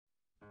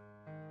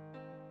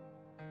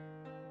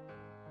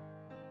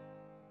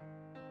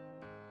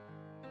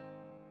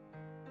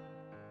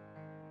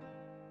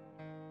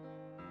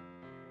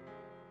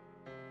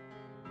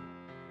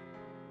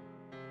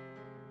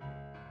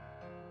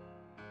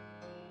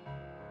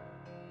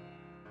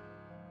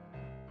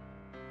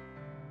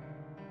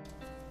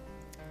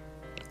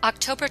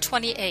October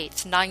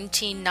 28,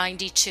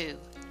 1992.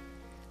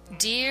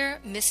 Dear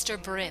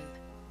Mr. Brim,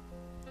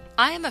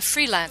 I am a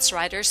freelance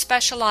writer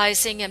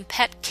specializing in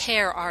pet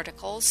care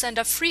articles and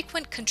a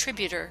frequent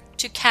contributor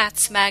to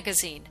Cats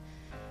magazine.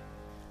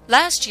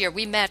 Last year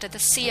we met at the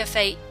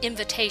CFA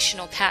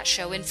Invitational Cat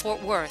Show in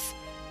Fort Worth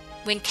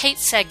when Kate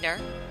Segner,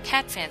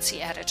 Cat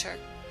Fancy editor,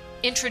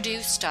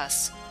 introduced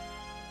us.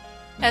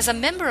 As a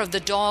member of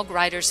the Dog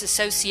Writers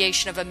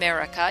Association of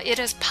America, it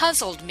has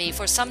puzzled me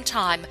for some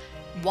time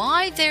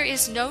why there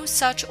is no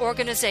such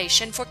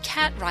organization for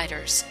cat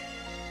writers.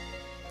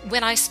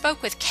 When I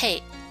spoke with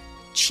Kate,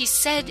 she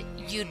said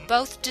you'd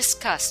both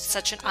discussed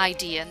such an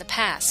idea in the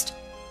past.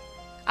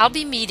 I'll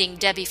be meeting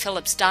Debbie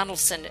Phillips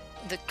Donaldson,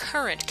 the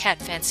current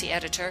Cat Fancy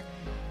editor,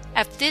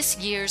 at this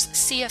year's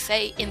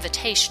CFA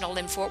Invitational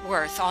in Fort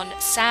Worth on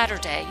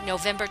Saturday,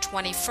 November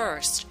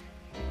 21st,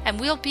 and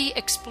we'll be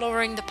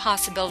exploring the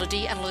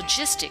possibility and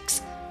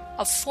logistics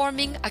of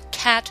forming a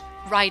Cat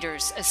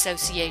Writers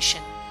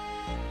Association.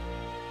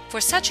 For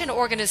such an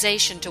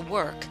organization to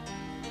work,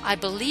 I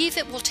believe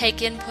it will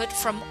take input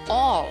from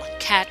all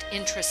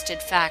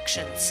cat-interested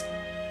factions,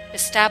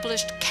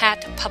 established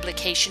cat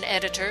publication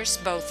editors,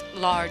 both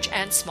large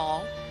and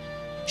small,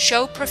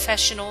 show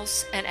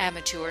professionals and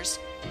amateurs,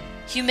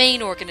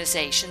 humane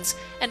organizations,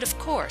 and of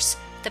course,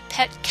 the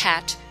pet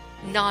cat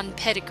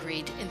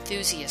non-pedigreed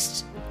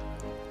enthusiasts.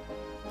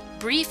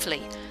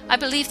 Briefly, I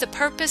believe the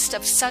purpose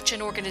of such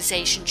an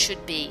organization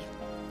should be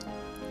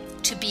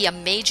to be a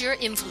major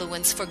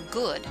influence for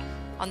good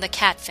on the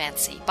cat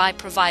fancy by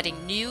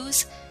providing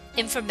news,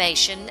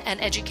 information,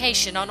 and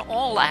education on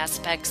all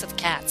aspects of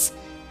cats,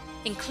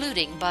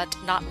 including but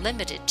not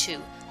limited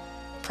to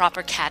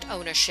proper cat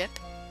ownership,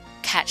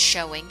 cat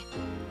showing,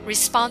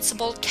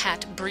 responsible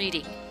cat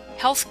breeding,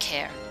 health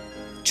care,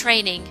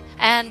 training,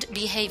 and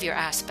behavior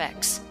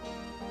aspects,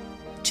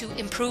 to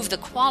improve the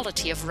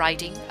quality of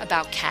writing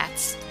about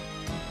cats,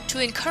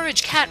 to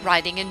encourage cat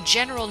writing in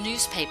general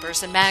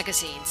newspapers and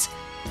magazines,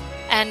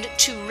 and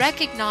to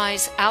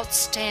recognize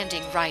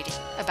outstanding writing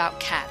about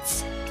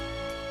cats.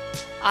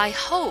 I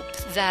hope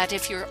that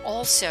if you're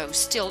also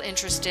still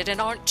interested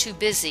and aren't too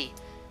busy,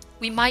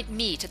 we might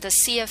meet at the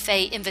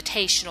CFA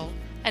Invitational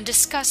and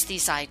discuss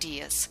these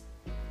ideas.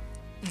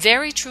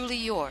 Very truly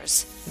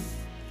yours,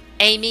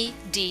 Amy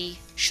D.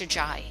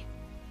 Shojai.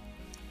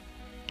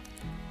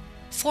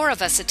 4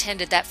 of us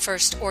attended that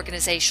first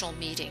organizational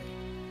meeting.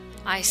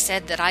 I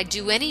said that I'd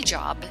do any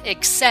job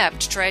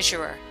except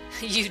treasurer.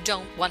 You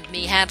don't want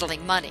me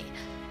handling money.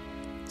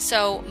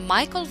 So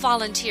Michael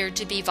volunteered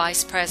to be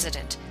vice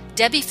president.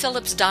 Debbie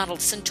Phillips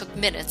Donaldson took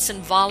minutes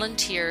and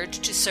volunteered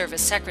to serve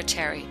as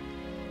secretary.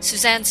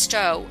 Suzanne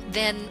Stowe,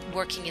 then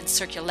working in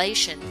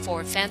circulation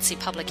for Fancy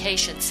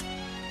Publications,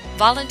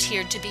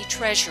 volunteered to be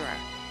treasurer.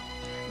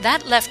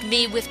 That left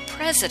me with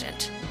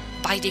president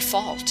by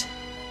default.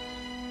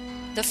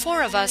 The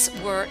 4 of us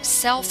were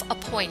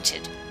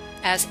self-appointed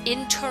as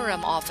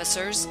interim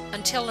officers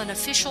until an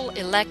official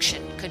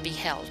election could be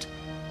held.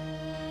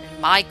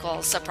 And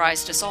Michael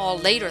surprised us all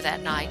later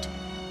that night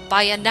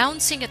by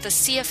announcing at the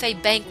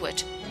CFA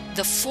banquet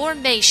the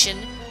formation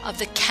of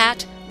the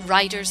Cat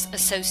Writers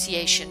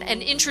Association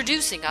and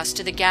introducing us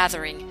to the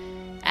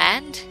gathering,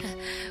 and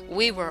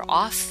we were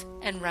off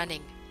and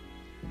running.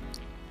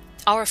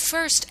 Our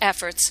first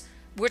efforts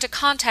were to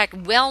contact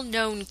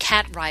well-known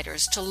cat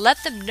writers to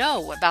let them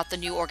know about the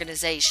new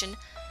organization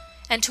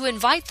and to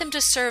invite them to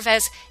serve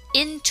as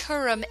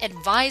Interim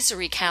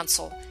Advisory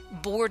Council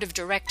Board of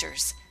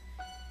Directors.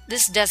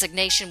 This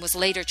designation was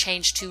later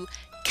changed to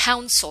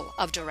Council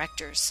of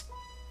Directors.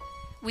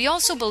 We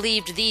also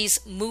believed these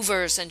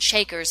movers and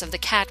shakers of the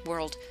cat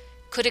world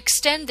could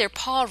extend their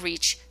paw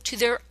reach to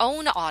their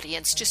own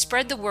audience to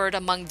spread the word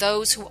among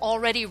those who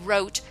already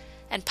wrote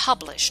and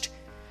published,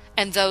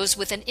 and those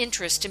with an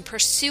interest in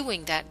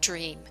pursuing that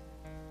dream.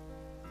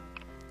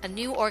 A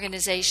new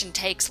organization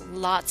takes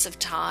lots of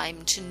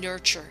time to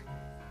nurture,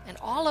 and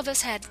all of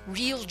us had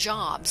real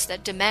jobs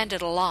that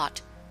demanded a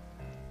lot.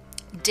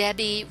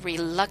 Debbie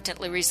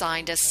reluctantly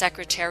resigned as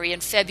secretary in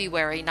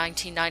February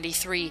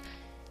 1993,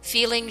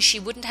 feeling she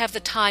wouldn't have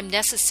the time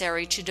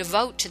necessary to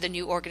devote to the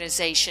new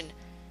organization,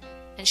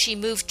 and she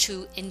moved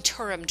to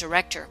interim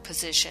director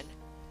position.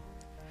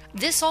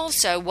 This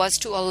also was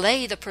to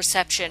allay the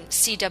perception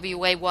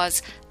CWA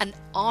was an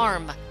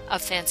arm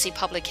of Fancy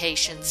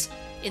Publications.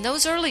 In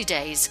those early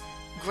days,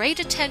 great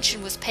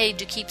attention was paid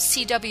to keep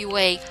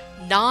CWA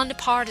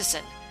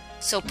nonpartisan,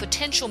 so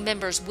potential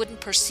members wouldn't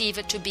perceive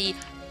it to be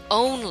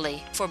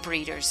only for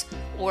breeders,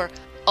 or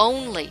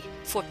only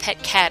for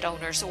pet cat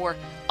owners, or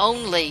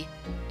only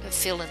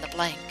fill in the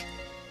blank.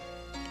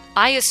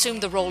 I assumed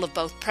the role of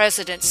both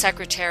president,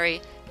 secretary,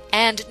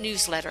 and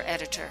newsletter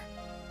editor.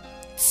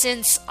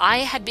 Since I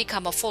had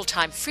become a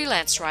full-time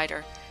freelance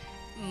writer,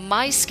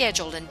 my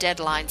schedule and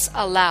deadlines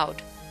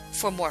allowed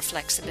for more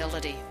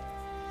flexibility.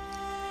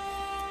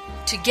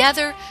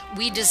 Together,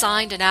 we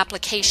designed an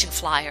application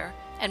flyer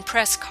and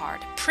press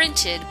card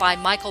printed by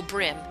Michael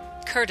Brim,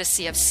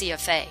 courtesy of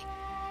CFA,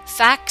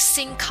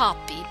 faxing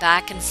copy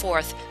back and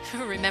forth.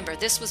 Remember,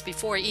 this was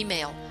before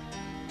email.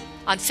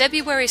 On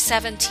February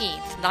 17,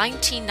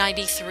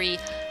 1993,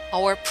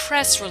 our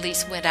press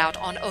release went out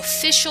on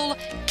official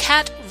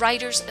Cat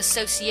Writers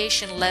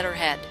Association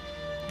letterhead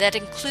that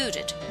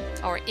included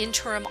our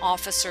interim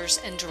officers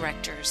and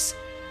directors.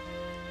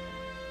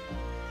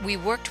 We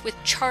worked with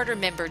charter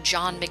member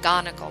John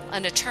McGonigal,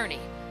 an attorney,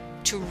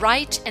 to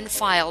write and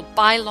file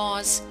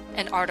bylaws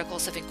and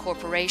articles of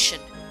incorporation.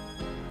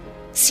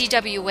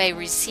 CWA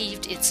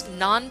received its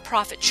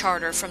nonprofit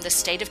charter from the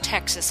state of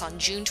Texas on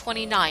June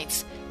 29,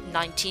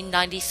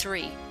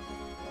 1993.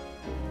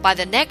 By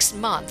the next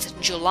month,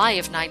 July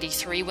of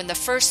 93, when the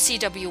first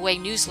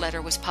CWA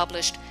newsletter was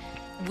published,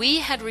 we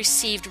had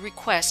received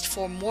requests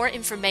for more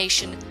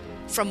information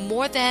from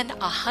more than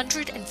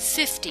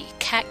 150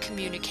 cat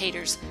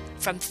communicators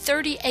from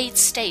 38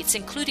 states,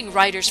 including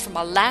writers from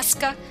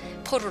Alaska,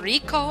 Puerto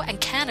Rico,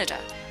 and Canada.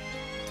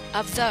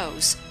 Of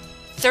those,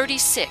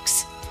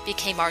 36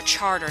 became our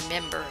charter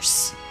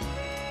members.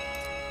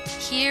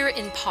 Here,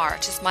 in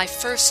part, is my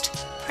first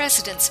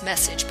President's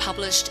Message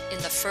published in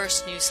the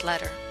first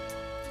newsletter.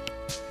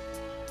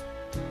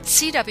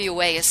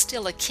 CWA is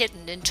still a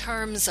kitten in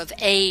terms of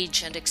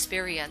age and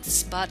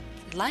experience, but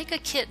like a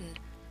kitten,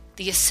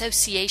 the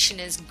association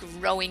is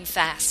growing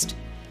fast.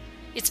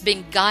 It's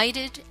been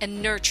guided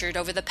and nurtured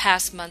over the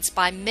past months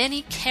by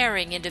many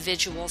caring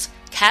individuals,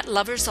 cat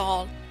lovers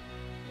all,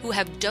 who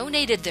have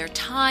donated their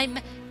time,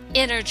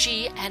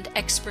 energy, and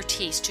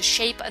expertise to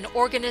shape an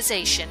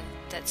organization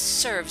that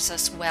serves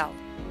us well.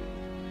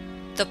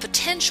 The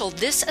potential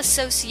this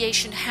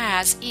association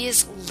has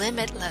is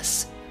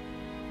limitless.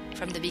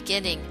 From the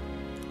beginning,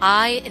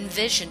 I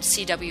envisioned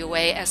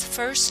CWA as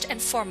first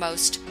and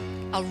foremost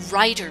a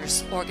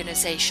writers'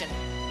 organization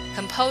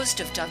composed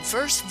of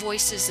diverse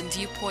voices and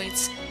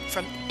viewpoints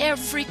from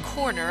every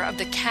corner of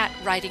the cat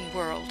writing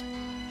world.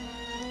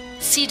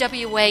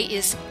 CWA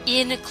is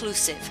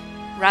inclusive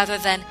rather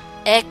than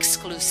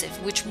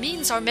exclusive, which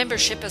means our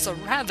membership is a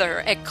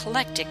rather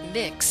eclectic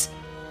mix.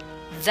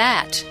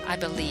 That, I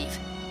believe,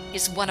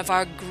 is one of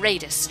our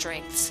greatest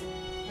strengths.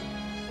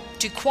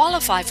 To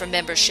qualify for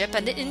membership,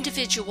 an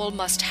individual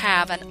must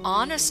have an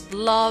honest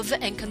love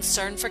and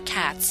concern for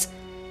cats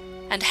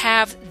and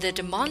have the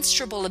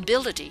demonstrable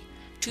ability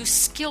to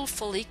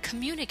skillfully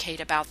communicate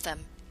about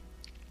them.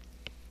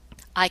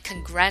 I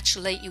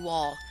congratulate you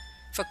all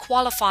for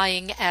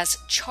qualifying as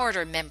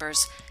charter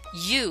members.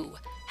 You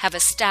have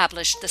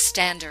established the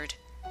standard.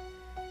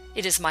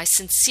 It is my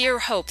sincere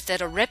hope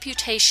that a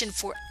reputation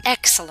for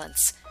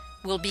excellence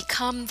will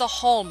become the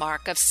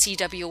hallmark of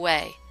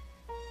CWA.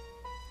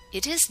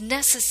 It is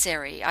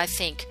necessary, I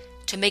think,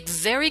 to make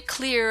very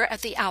clear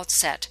at the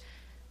outset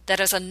that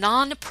as a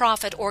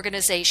non-profit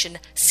organization,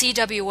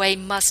 CWA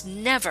must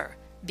never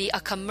be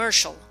a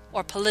commercial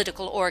or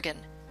political organ.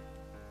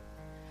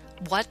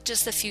 What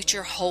does the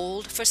future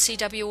hold for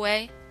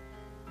CWA?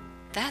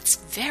 That's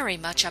very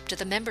much up to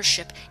the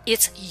membership.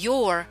 It's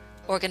your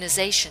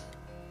organization.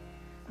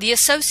 The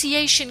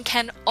association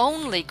can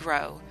only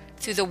grow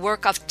through the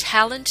work of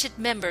talented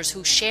members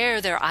who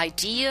share their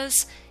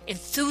ideas,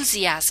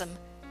 enthusiasm,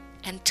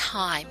 and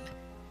time.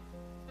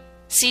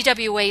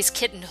 CWA's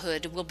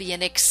kittenhood will be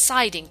an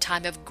exciting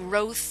time of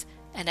growth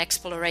and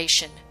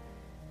exploration.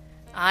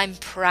 I'm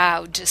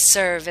proud to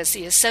serve as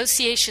the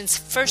association's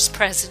first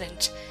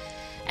president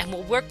and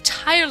will work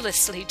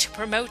tirelessly to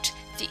promote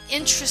the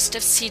interest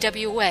of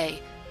CWA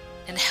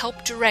and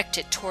help direct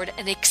it toward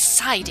an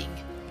exciting,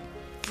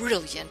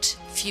 brilliant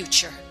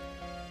future.